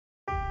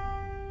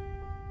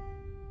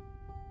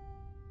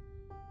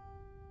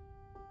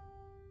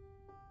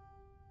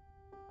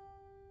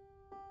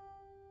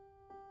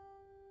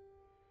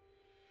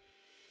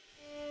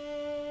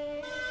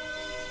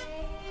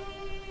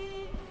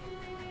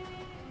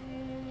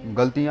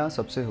गलतियां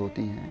सबसे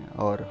होती हैं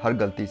और हर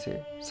गलती से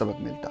सबक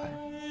मिलता है।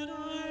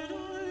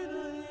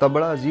 तब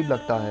बड़ा अजीब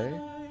लगता है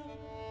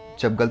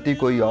जब गलती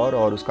कोई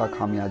और उसका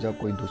खामियाजा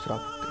कोई दूसरा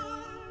भुगते।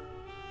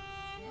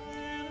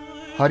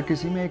 हर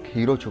किसी में एक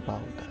हीरो छुपा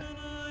होता है,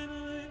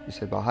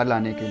 इसे बाहर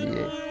लाने के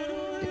लिए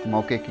एक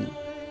मौके की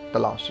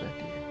तलाश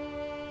रहती है।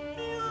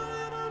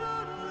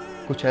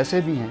 कुछ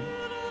ऐसे भी हैं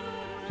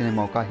जिन्हें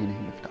मौका ही नहीं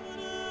मिलता।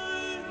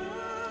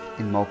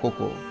 इन मौकों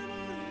को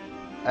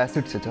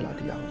एसिड से जला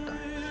दिया होता है।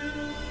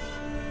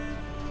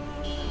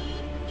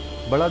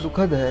 बड़ा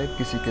दुखद है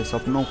किसी के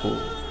सपनों को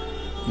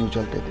यूं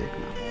जलते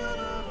देखना।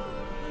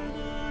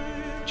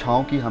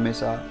 छांव की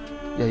हमेशा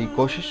यही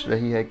कोशिश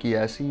रही है कि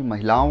ऐसी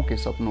महिलाओं के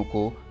सपनों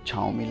को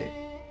छांव मिले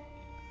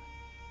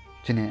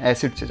जिन्हें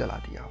एसिड से जला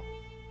दिया हो।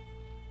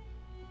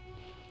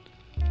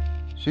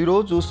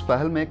 शीरोज उस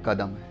पहल में एक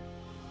कदम है।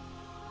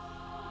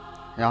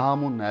 यहाँ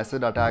हम उन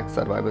एसिड अटैक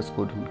सर्वाइवर्स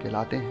को ढूंढ के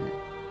लाते हैं,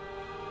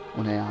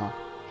 उन्हें यहाँ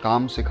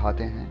काम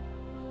सिखाते हैं,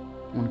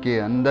 उनके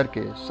अंदर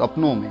के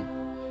सपनों में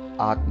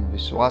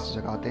आत्मविश्वास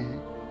जगाते हैं,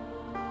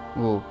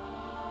 वो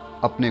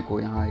अपने को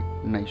यहाँ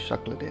एक नई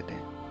शक्ल देते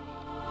हैं।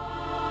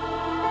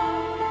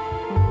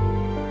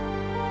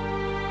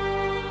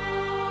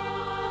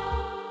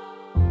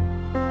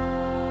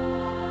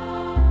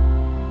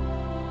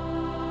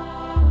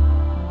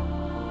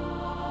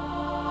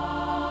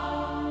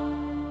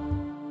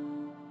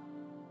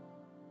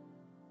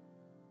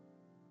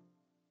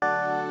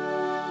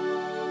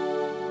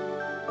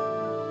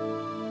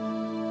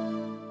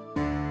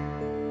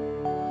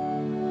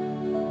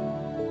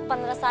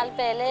 साल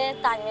पहले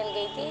ताजमहल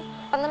गई थी।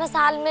 15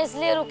 साल में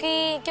इसलिए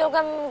रुकी क्योंकि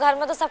हम घर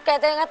में तो सब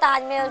कहते हैं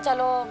ताजमहल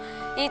चलो,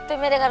 ईद पे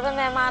मेरे घर पे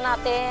मेहमान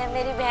आते हैं,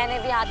 मेरी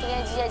बहनें भी आती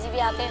हैं, जीजा जी भी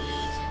आते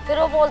हैं, फिर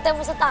वो बोलते हैं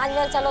मुझसे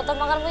ताजमहल चलो, तो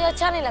मगर मुझे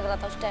अच्छा नहीं लग रहा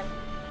था उस टाइम।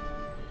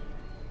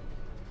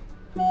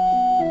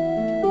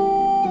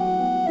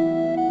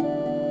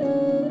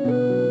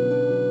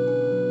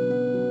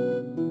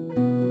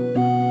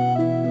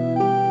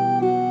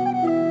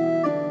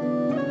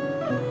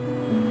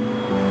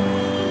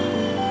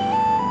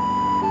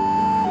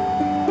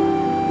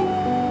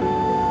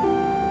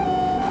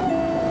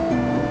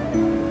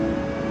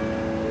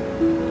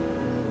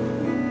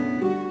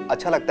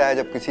 अच्छा लगता है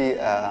जब किसी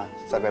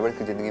सर्वाइवर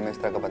की ज़िंदगी में इस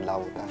तरह का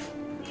बदलाव होता है।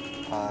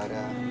 और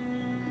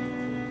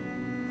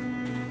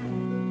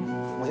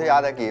मुझे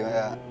याद है कि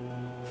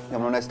जब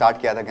उन्होंने स्टार्ट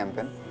किया था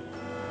कैंपेन,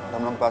 हम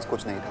लोगों के पास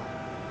कुछ नहीं था।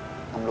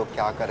 हम लोग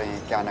क्या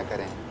करें क्या ना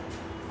करें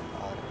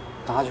और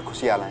कहाँ से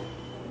खुशियाँ लाएं।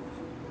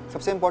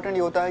 सबसे इम्पोर्टेंट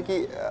ये होता है कि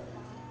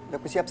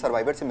जब किसी आप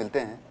सर्वाइवर से मिलते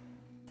हैं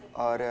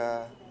और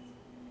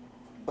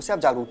उससे आप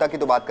जागरूकता की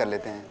तो बात कर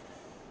लेते हैं,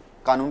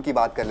 कानून की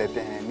बात कर लेते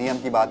हैं, नियम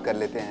की बात कर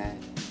लेते हैं,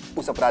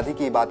 उस अपराधी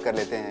की बात कर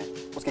लेते हैं,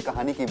 उसकी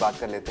कहानी की बात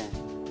कर लेते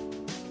हैं,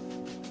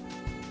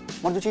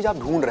 और जो चीज़ आप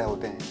ढूंढ रहे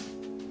होते हैं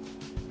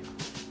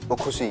वो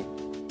खुशी,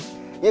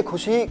 ये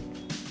खुशी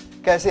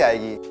कैसे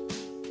आएगी?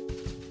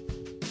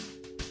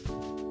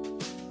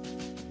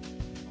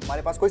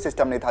 हमारे पास कोई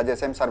सिस्टम नहीं था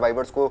जैसे हम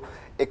सर्वाइवर्स को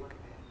एक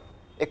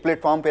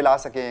प्लेटफॉर्म पे ला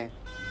सकें,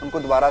 उनको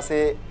दोबारा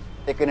से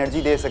एक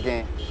एनर्जी दे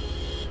सकें।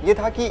 ये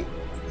था कि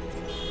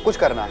कुछ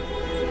करना है।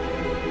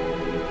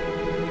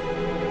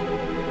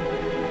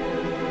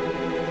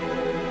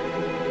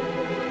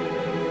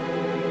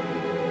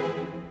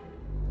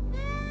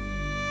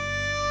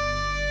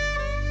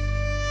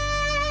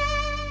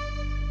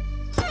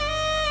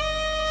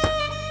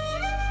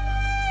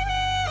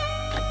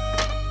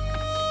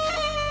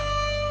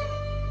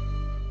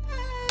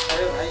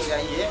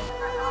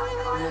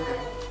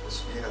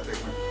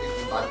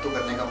 बात तो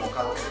करने का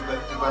मौका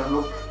एक बार हम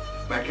लोग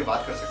बैठ के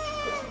बात कर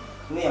सकते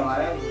हैं। नहीं,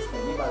 हमारा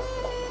नहीं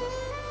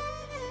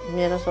बात।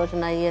 मेरा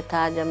सोचना ये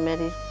था, जब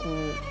मेरी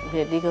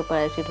बेटी के ऊपर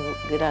एसिड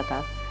गिरा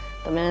था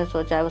तो मैंने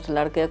सोचा उस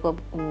लड़के को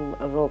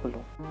रोक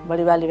लूँ।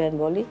 बड़ी वाली बहन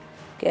बोली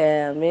कि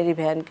मेरी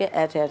बहन के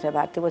ऐसे ऐसे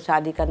बात थी, वो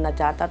शादी करना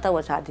चाहता था,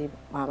 वो शादी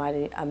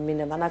हमारी अम्मी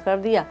ने मना कर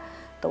दिया,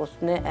 तो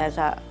उसने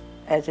ऐसा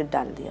एसिड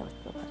डाल दिया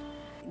उसके ऊपर।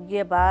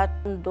 ये बात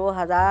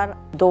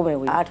 2002 में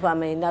हुई, 8वां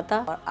महीना था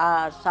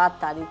और 7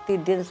 तारीख थी,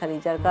 दिन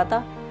शनिचर का था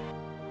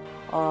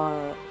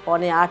और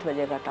 7:45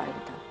 बजे का टाइम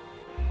था।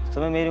 उस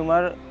समय मेरी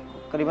उम्र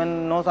करीबन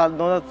 9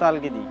 साल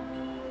की थी।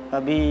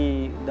 कभी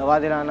दवा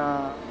दिलाना,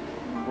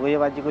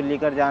 भैयाबाजी को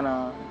लेकर जाना,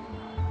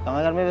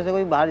 हमारे घर में वैसे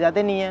कोई बाहर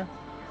जाते नहीं है,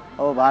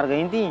 और बाहर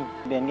गई थी,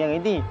 बहनियाँ गई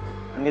थी,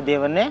 उनके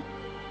देवर ने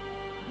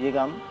ये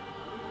काम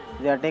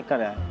अटैक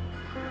कराया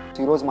है।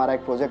 शीरोज हमारा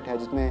एक प्रोजेक्ट है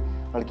जिसमें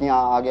लड़कियां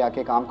आगे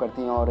आके काम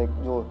करती हैं और एक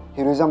जो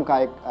हीरोइज्म का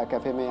एक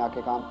कैफ़े में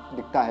आके काम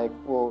दिखता है,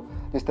 वो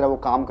जिस तरह वो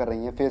काम कर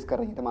रही हैं, फेस कर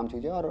रही हैं तमाम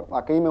चीज़ें, और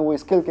वाकई में वो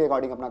स्किल के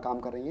अकॉर्डिंग अपना काम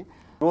कर रही हैं।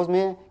 रोज़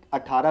में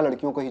 18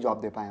 लड़कियों को ही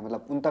जॉब दे पाएँ,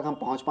 मतलब उन तक हम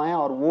पहुंच पाएँ,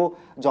 और वो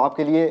जॉब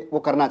के लिए वो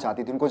करना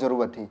चाहती थी, उनको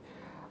ज़रूरत थी।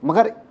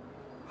 मगर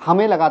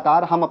हमें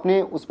लगातार हम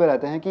अपने उस पर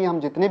रहते हैं कि हम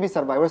जितने भी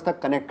सर्वाइवर्स तक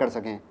कनेक्ट कर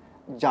सकें,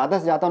 ज़्यादा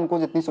से ज़्यादा उनको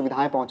जितनी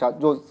सुविधाएँ पहुँचा,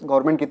 जो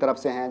गवर्नमेंट की तरफ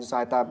से हैं, जो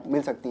सहायता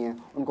मिल सकती हैं,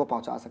 उनको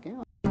पहुँचा सकें।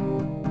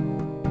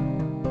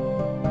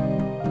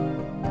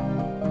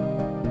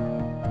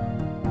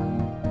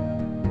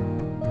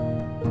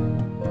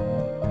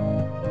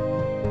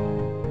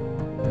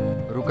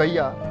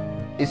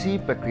 रुकैया इसी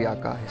प्रक्रिया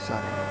का हिस्सा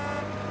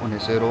है। उन्हें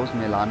शेरोज़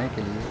में लाने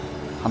के लिए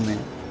हमें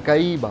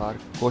कई बार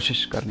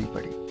कोशिश करनी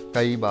पड़ी,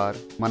 कई बार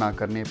मना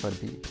करने पर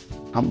भी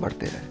हम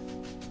बढ़ते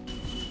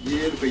रहे।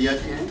 ये रुकैया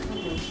जी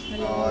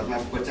हैं और मैं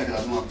आपको परिचय करा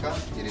दूँ आपका।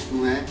 ये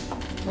ऋतु हैं,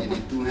 ये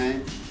नीतू हैं,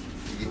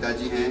 ये गीता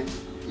जी हैं,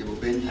 ये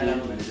भूपेन जी हैं,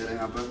 मैनेजर हैं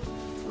यहाँ पर,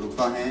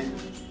 रूपा हैं,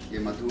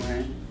 ये मधु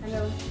हैं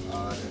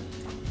और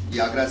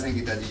ये आगरा से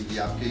गीता जी भी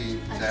आपकी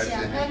साइड से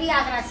हैं। मैं भी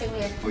आगरा से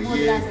हुई तो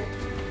ये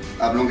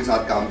आप लोगों के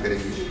साथ काम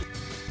करेंगे।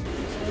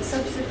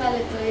 सबसे पहले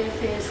तो ये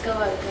फेस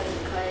कवर कर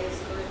रखा है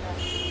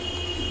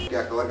इसको।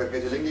 क्या कवर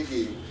करके चलेंगे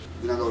कि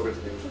बिना कवर कर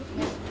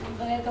चलेंगे?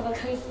 बगैर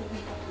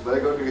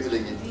कवर करके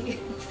चलेंगे।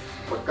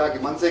 पक्का कि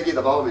मन से कि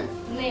दबाव में?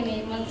 नहीं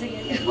मन से।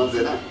 मन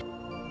से ना।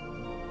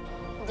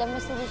 जब मैं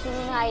शुरू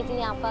में आई थी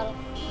यहाँ पर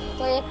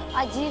तो एक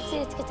अजीब सी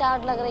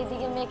हिचकिचाहट लग रही थी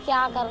कि मैं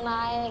क्या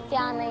करना है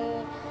क्या नहीं।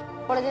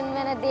 थोड़े दिन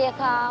मैंने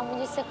देखा,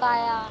 मुझे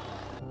सिखाया,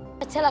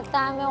 अच्छा लगता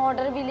है। मैं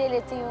ऑर्डर भी ले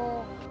लेती हूँ,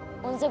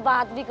 उनसे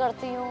बात भी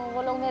करती हूँ,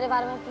 वो लोग मेरे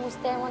बारे में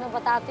पूछते हैं, मैं उन्हें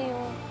बताती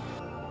हूँ।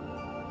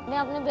 मैं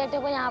अपने बेटे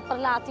को यहाँ पर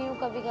लाती हूँ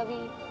कभी कभी,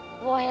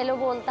 वो हेलो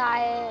बोलता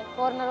है,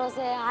 फॉरनरों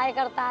से हाय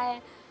करता है।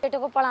 बेटे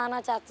को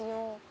पढ़ाना चाहती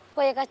हूँ,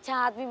 कोई एक अच्छा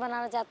आदमी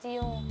बनाना चाहती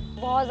हूँ।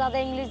 बहुत ज़्यादा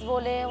इंग्लिश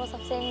बोले, वो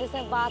सबसे इंग्लिश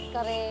में बात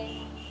करे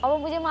और वो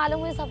मुझे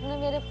मालूम है सपने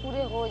मेरे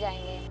पूरे हो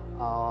जाएंगे।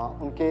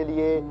 उनके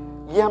लिए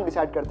ये हम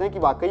डिसाइड करते हैं कि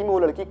वाकई में वो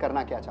लड़की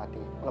करना क्या चाहती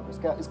है, मतलब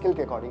उसका स्किल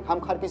के अकॉर्डिंग।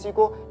 हम हर किसी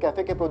को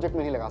कैफ़े के प्रोजेक्ट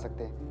में नहीं लगा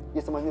सकते,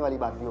 ये समझने वाली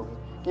बात भी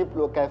होगी कि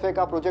कैफ़े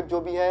का प्रोजेक्ट जो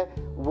भी है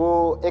वो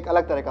एक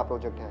अलग तरह का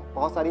प्रोजेक्ट है।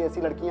 बहुत सारी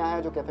ऐसी लड़कियां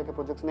हैं जो कैफ़े के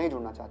प्रोजेक्ट्स नहीं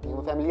जुड़ना चाहती हैं,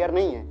 वो फैमिलियर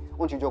नहीं है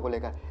उन चीज़ों को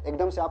लेकर।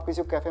 एकदम से आप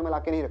किसी को कैफ़े में ला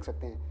के नहीं रख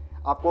सकते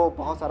हैं, आपको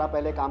बहुत सारा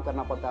पहले काम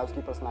करना पड़ता है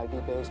उसकी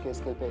पर्सनैलिटी पे, उसके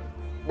स्किल पे,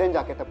 देन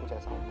जाके तब कुछ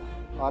ऐसा होता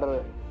है। और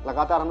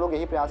लगातार हम लोग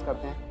यही प्रयास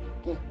करते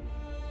हैं कि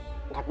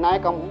घटनाएँ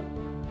कम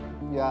हों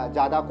या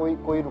ज़्यादा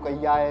कोई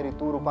रुकैया है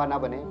ऋतु रूपा ना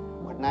बने,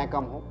 घटनाएं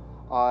कम हो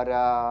और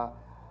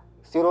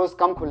शेरोज़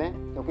कम खुलें,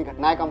 क्योंकि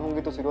घटनाएं कम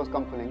होंगी तो शेरोज़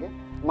कम खुलेंगे।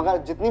 मगर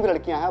जितनी भी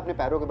लड़कियां हैं अपने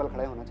पैरों के बल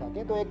खड़े होना चाहती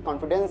हैं, तो एक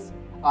कॉन्फिडेंस,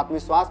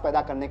 आत्मविश्वास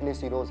पैदा करने के लिए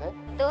शेरोज़ है।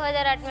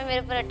 2008 में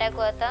मेरे पर अटैक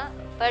हुआ था,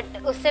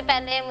 बट उससे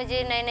पहले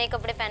मुझे नए नए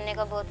कपड़े पहनने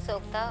का बहुत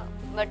शौक था।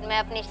 बट मैं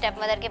अपनी स्टेप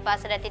मदर के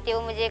पास रहती थी, वो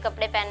मुझे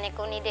कपड़े पहनने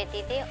को नहीं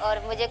देती थी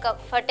और मुझे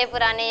फटे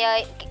पुराने या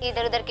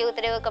इधर उधर के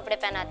उतरे हुए कपड़े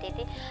पहनाती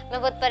थी। मैं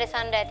बहुत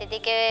परेशान रहती थी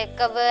कि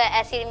कब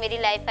ऐसी मेरी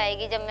लाइफ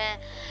आएगी जब मैं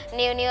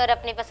न्यू और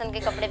अपनी पसंद के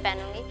कपड़े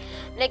पहनूंगी।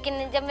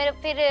 लेकिन जब मेरे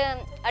फिर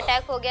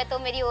अटैक हो गया तो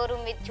मेरी और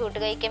उम्मीद छूट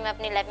गई कि मैं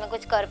अपनी लाइफ में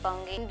कुछ कर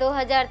पाऊंगी।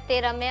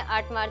 2013 में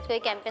 8 मार्च को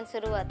एक कैंपेन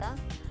शुरू हुआ था,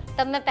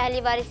 तब मैं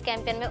पहली बार इस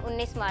कैंपेन में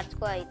 19 मार्च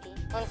को आई थी।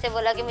 उनसे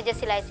बोला कि मुझे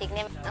सिलाई सीखनी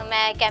है।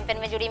 मैं कैंपेन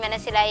में जुड़ी, मैंने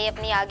सिलाई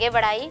अपनी आगे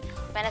बढ़ाई।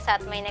 मैंने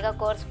 7 महीने का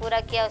कोर्स पूरा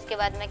किया, उसके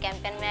बाद मैं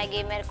कैंपेन में आ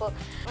गई।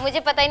 मुझे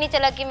पता ही नहीं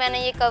चला कि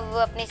मैंने ये कब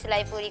अपनी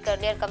सिलाई पूरी कर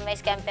ली और कब मैं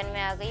इस कैंपेन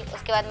में आ गई।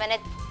 उसके बाद मैंने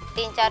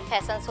 3-4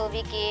 फैशन शो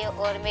भी किए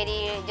और मेरी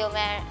जो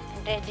मैं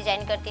ड्रेस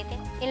डिज़ाइन करती थी,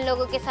 इन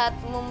लोगों के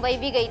साथ मुंबई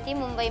भी गई थी।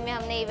 मुंबई में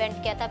हमने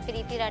इवेंट किया था,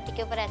 प्रीति राठी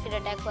के ऊपर एसिड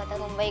अटैक हुआ था।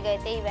 मुंबई गए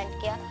थे,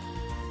 इवेंट किया,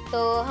 तो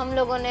हम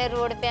लोगों ने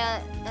रोड पे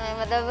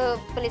मतलब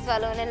पुलिस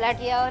वालों ने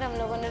लाठिया और हम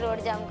लोगों ने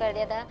रोड जाम कर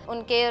दिया था।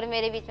 उनके और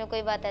मेरे बीच में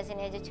कोई बात ऐसी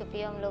नहीं है जो छुपी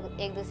है, हम लोग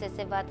एक दूसरे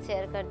से बात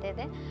शेयर करते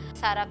थे।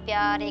 सारा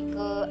प्यार,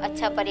 एक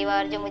अच्छा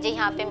परिवार जो मुझे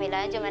यहाँ पे मिला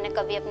है, जो मैंने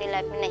कभी अपनी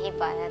लाइफ में नहीं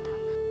पाया था।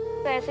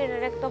 तो ऐसे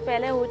डायरेक्ट तो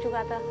पहले हो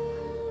चुका था,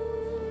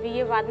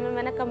 बीए बाद में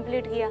मैंने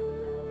कंप्लीट किया,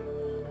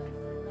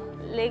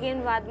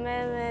 लेकिन बाद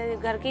में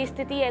घर की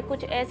स्थिति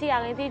कुछ ऐसी आ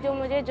गई थी जो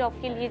मुझे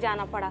जॉब के लिए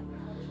जाना पड़ा।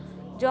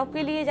 जॉब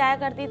के लिए जाया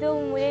करती तो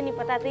मुझे नहीं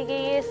पता था कि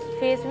ये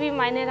फेस भी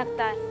मायने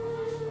रखता है,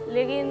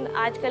 लेकिन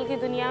आजकल की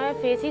दुनिया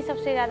में फेस ही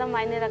सबसे ज़्यादा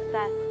मायने रखता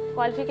है,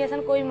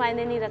 क्वालिफिकेशन कोई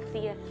मायने नहीं रखती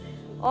है।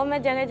 और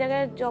मैं जगह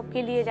जगह जॉब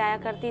के लिए जाया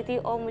करती थी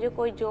और मुझे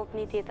कोई जॉब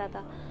नहीं देता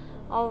था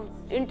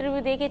और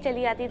इंटरव्यू दे के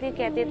चली आती थी,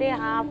 कहते थे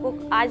हाँ आपको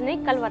आज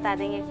नहीं कल बता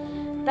देंगे।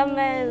 तब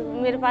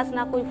मेरे पास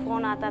ना कोई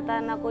फ़ोन आता था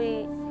ना कोई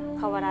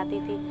खबर आती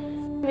थी।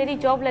 मेरी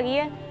जॉब लगी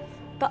है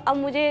तो अब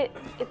मुझे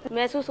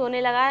महसूस होने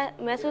लगा है,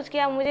 महसूस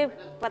किया, मुझे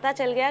पता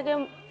चल गया कि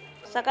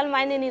शक्ल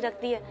मायने नहीं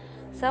रखती है,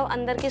 सब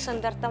अंदर की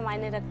सुंदरता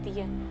मायने रखती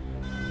है।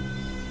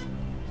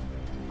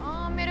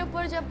 मेरे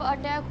ऊपर जब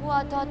अटैक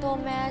हुआ था तो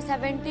मैं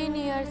 17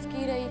 इयर्स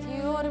की रही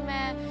थी और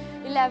मैं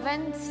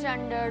 11th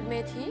स्टैंडर्ड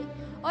में थी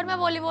और मैं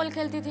वॉलीबॉल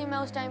खेलती थी। मैं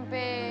उस टाइम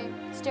पे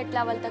स्टेट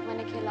लेवल तक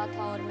मैंने खेला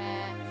था और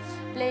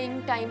मैं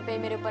प्लेइंग टाइम पे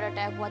मेरे ऊपर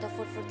अटैक हुआ था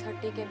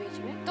 4-30 के बीच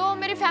में। तो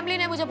मेरी फैमिली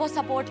ने मुझे बहुत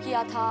सपोर्ट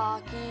किया था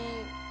कि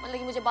मतलब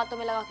कि मुझे बातों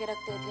में लगा के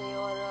रखते थे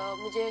और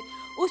मुझे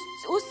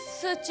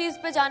उस चीज़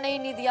पे जाने ही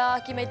नहीं दिया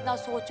कि मैं इतना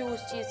सोचूं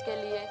उस चीज़ के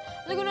लिए,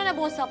 लेकिन उन्होंने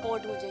बहुत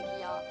सपोर्ट मुझे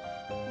किया।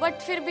 बट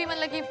फिर भी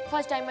मतलब कि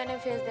फर्स्ट टाइम मैंने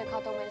फेस देखा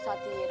तो मेरे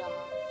साथ ये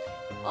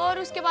रहा। और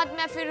उसके बाद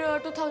मैं फिर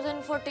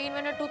 2014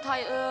 मैंने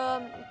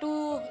 2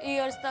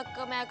 इयर्स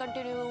तक मैं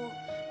कंटिन्यू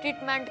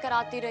ट्रीटमेंट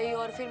कराती रही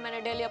और फिर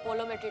मैंने दिल्ली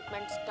अपोलो में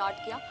ट्रीटमेंट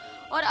स्टार्ट किया।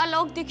 और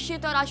आलोक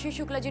दीक्षित और आशीष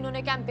शुक्ला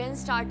जिन्होंने कैंपेन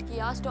स्टार्ट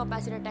किया स्टॉप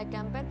एसिड अटैक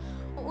कैंपेन,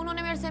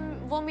 उन्होंने मेरे से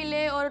वो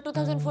मिले और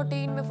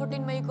 2014 में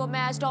 14 मई को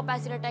मैं स्टॉप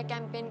एसिड अटैक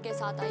कैंपेन के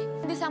साथ आई।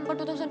 दिसंबर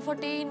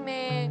 2014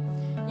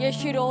 में ये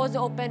शिरोज़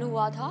ओपन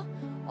हुआ था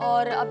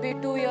और अभी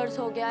 2 इयर्स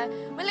हो गया है।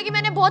 मतलब कि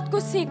मैंने बहुत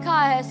कुछ सीखा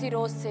है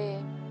सीरोज से।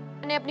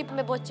 मैंने अपनी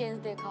में बहुत चेंज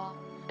देखा,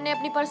 मैंने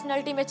अपनी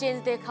पर्सनैलिटी में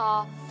चेंज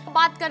देखा,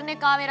 बात करने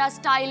का मेरा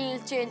स्टाइल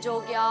चेंज हो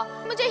गया,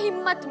 मुझे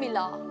हिम्मत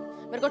मिला।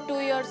 मेरे को 2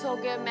 इयर्स हो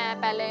गए,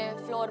 मैं पहले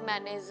फ्लोर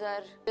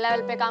मैनेजर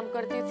लेवल पे काम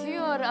करती थी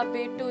और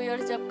अभी 2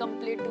 इयर्स जब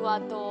कंप्लीट हुआ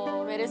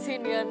तो मेरे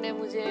सीनियर ने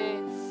मुझे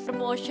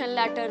प्रमोशन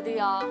लेटर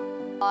दिया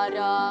और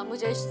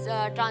मुझे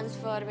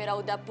ट्रांसफ़र मेरा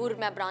उदयपुर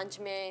मैं ब्रांच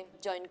में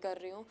ज्वाइन कर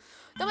रही हूँ।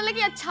 तो मतलब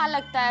कि अच्छा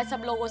लगता है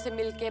सब लोगों से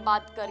मिलके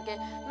बात करके।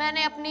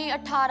 मैंने अपनी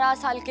 18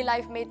 साल की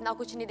लाइफ में इतना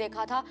कुछ नहीं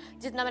देखा था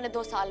जितना मैंने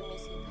 2 साल में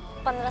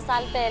सीखा। 15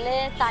 साल पहले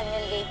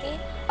ताजमहल गई थी।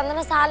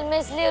 15 साल में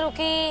इसलिए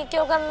रुकी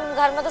क्योंकि हम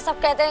घर में तो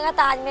सब कहते हैं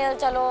ताजमहल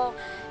चलो,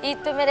 ईद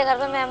पे मेरे घर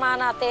में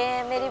मेहमान आते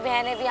हैं, मेरी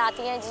बहनें भी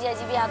आती हैं, जीजा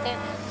जी भी आते हैं,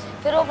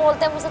 फिर वो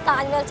बोलते हैं मुझसे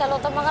ताजमहल चलो।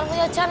 तो मगर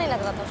मुझे अच्छा नहीं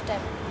लग रहा था उस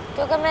टाइम,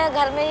 क्योंकि मैं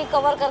घर में ही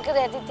कवर करके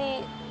रहती थी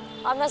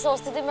और मैं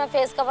सोचती थी मैं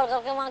फेस कवर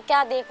करके वहाँ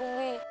क्या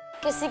देखूँगी।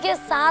 किसी के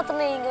साथ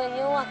नहीं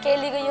गई हूँ,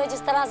 अकेली गई हूँ।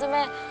 जिस तरह से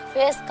मैं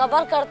फेस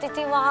कवर करती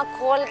थी वहाँ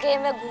खोल के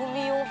मैं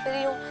घूमी हूँ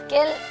फिरी हूँ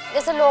कि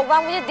जैसे लोग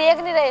बाग मुझे देख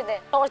नहीं रहे थे,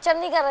 टॉर्चर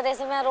नहीं कर रहे थे।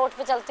 जैसे मैं रोड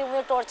पे चलती हूँ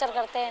मुझे टॉर्चर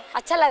करते हैं।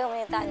 अच्छा लगा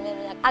मुझे ताजमहल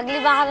में। अगली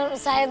बार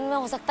शायद मैं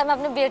हो सकता है मैं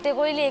अपने बेटे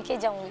को ही लेके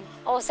जाऊँगी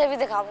और उसे भी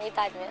दिखाऊंगी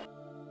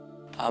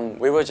Taj Mahal.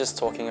 We were just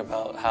talking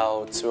about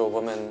how to a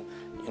woman,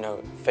 you know,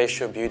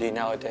 facial beauty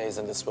nowadays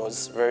in this world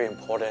is very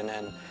important,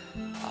 and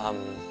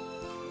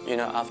you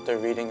know, after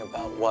reading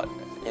about what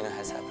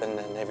has happened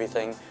and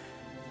everything,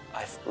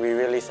 we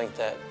really think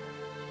that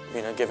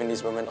giving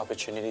these women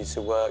opportunities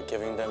to work,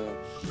 giving them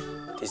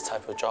these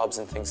type of jobs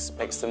and things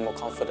makes them more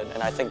confident,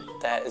 and I think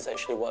that is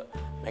actually what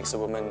makes a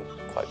woman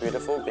quite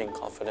beautiful, being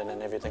confident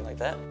and everything like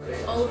that.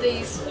 All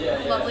these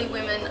lovely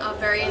women are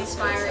very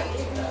inspiring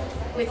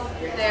with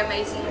their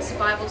amazing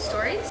survival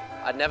stories.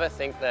 I'd never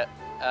think that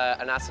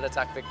an acid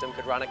attack victim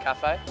could run a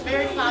cafe.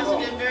 Very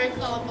positive, very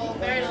colorful,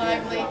 very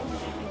lively.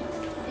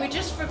 We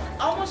just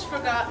almost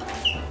forgot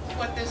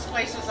what this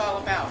place is all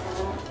about,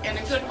 in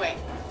a good way.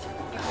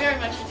 We very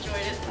much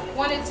enjoyed it.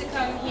 Wanted to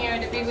come here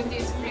to be with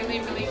these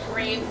really, really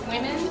brave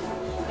women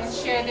and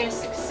share their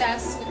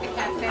success with the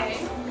cafe.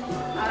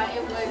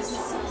 It was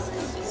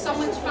so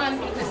much fun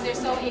because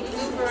they're so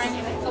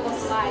exuberant and full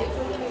of life.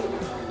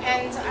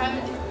 And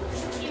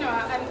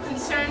I'm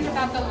concerned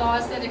about the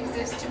laws that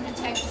exist to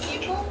protect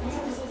people,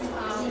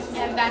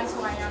 and that's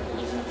why I'm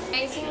here.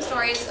 Amazing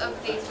stories of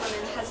these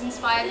women has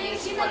inspired me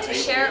to want to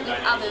share it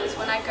with others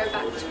when I go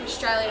back to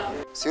Australia.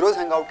 सीरोज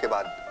hangout के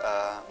बाद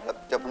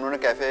जब उन्होंने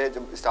cafe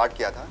जब start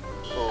किया था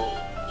तो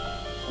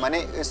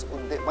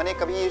मैंने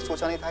कभी ये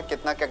सोचा नहीं था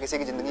कितना क्या किसी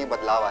की ज़िंदगी में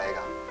बदलाव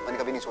आएगा। मैंने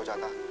कभी नहीं सोचा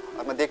था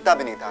और मैं देखता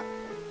भी नहीं था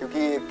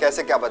क्योंकि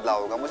कैसे क्या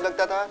बदलाव होगा। मुझे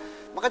लगता था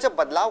मगर जब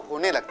बदलाव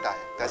होने लगता है,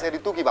 जैसे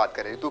ऋतु की बात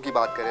करें,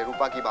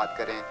 रूपा की बात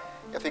करें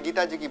या फिर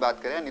गीता जी की बात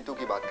करें या नीतू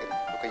की बात करें,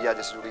 रुकैया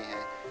जैसे जुड़ी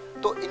हैं,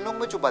 तो इन लोगों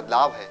में जो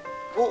बदलाव है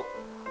वो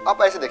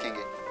आप ऐसे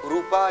देखेंगे।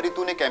 रूपा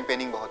ऋतु ने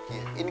कैंपेनिंग बहुत की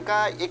है।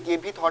 इनका एक ये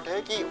भी थॉट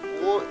है कि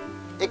वो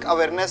एक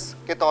अवेयरनेस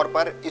के तौर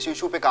पर इस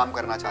इशू पे काम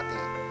करना चाहती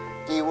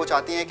हैं, कि वो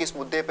चाहती हैं कि इस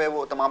मुद्दे पे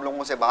वो तमाम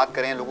लोगों से बात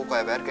करें, लोगों को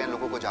अवेयर करें,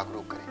 लोगों को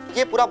जागरूक करें।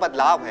 ये पूरा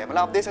बदलाव है। मतलब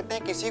आप देख सकते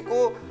हैं किसी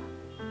को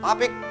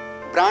आप एक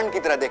ब्रांड की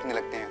तरह देखने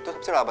लगते हैं, तो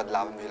सबसे बड़ा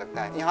बदलाव है मुझे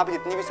लगता है। यहाँ पे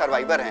जितनी भी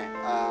सर्वाइवर हैं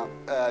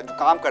जो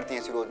काम करती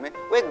हैं सीरोज में,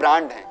 वो एक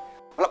ब्रांड है।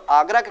 मतलब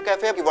आगरा के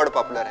कैफे की वर्ड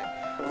पॉपुलर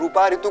है।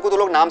 रूपा ऋतु को तो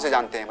लोग नाम से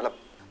जानते हैं, मतलब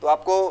तो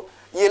आपको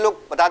ये लोग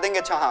बता देंगे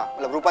अच्छा हाँ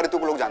मतलब रूपा ऋतु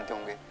को लोग जानते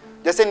होंगे।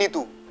 जैसे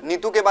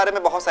नीतू के बारे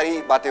में बहुत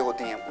सारी बातें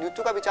होती हैं।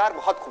 नीतू का विचार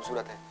बहुत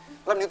खूबसूरत है।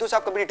 मतलब नीतू से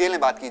आप कभी डिटेल में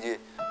बात कीजिए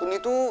तो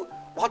नीतू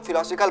बहुत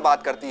फिलोसफिकल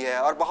बात करती है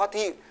और बहुत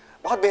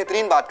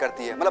बेहतरीन बात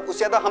करती है। मतलब उससे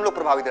ज़्यादा हम लोग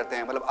प्रभावित रहते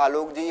हैं। मतलब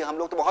आलोक जी हम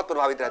लोग तो बहुत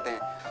प्रभावित रहते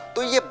हैं।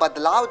 तो ये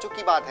बदलाव जो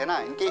की बात है ना,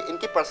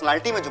 इनकी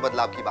पर्सनालिटी में जो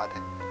बदलाव की बात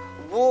है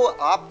वो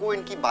आपको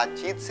इनकी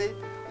बातचीत से,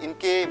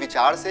 इनके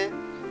विचार से,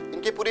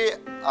 इनके पूरे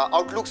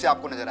आउटलुक से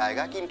आपको नजर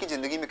आएगा कि इनकी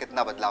ज़िंदगी में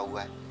कितना बदलाव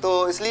हुआ है।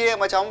 तो इसलिए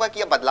मैं चाहूँगा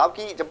कि बदलाव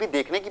की जब भी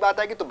देखने की बात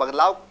आएगी तो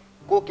बदलाव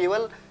को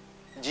केवल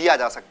जिया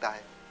जा सकता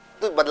है,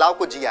 तो बदलाव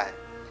को जिया है।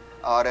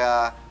 और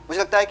मुझे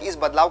लगता है कि इस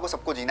बदलाव को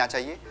सबको जीना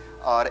चाहिए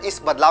और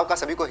इस बदलाव का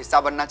सभी को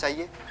हिस्सा बनना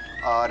चाहिए।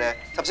 और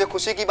सबसे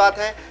खुशी की बात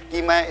है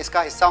कि मैं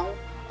इसका हिस्सा हूँ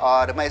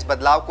और मैं इस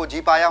बदलाव को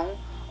जी पाया हूँ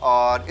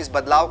और इस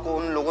बदलाव को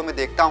उन लोगों में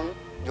देखता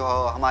हूँ जो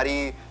हमारी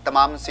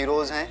तमाम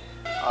सीरोज़ हैं।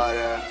 और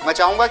मैं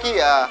चाहूँगा कि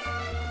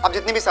आप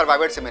जितनी भी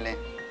सर्वाइवर से मिलें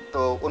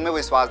तो उनमें वो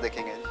विश्वास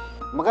देखेंगे।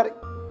 मगर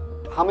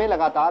हमें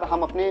लगातार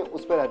हम अपने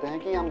उस पर रहते हैं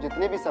कि हम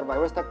जितने भी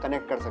सर्वाइवर्स तक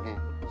कनेक्ट कर सकें,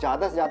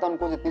 ज़्यादा से ज़्यादा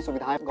उनको जितनी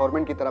सुविधाएं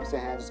गवर्नमेंट की तरफ से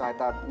हैं, जो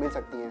सहायता मिल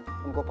सकती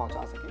हैं, उनको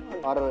पहुंचा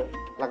सकें। और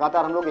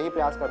लगातार हम लोग यही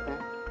प्रयास करते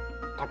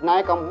हैं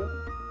घटनाएं कम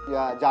हों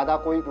या ज़्यादा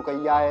कोई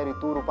रुकैया है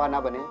ऋतु रूपा ना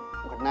बने,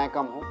 घटनाएं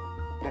कम हों।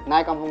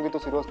 घटनाएं कम होंगी तो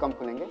सीरोज कम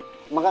खुलेंगे।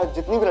 मगर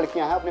जितनी भी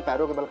लड़कियाँ हैं अपने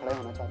पैरों के बल खड़े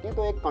होना चाहती हैं,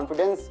 तो एक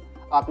कॉन्फिडेंस,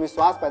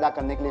 आत्मविश्वास पैदा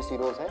करने के लिए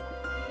सीरोज है।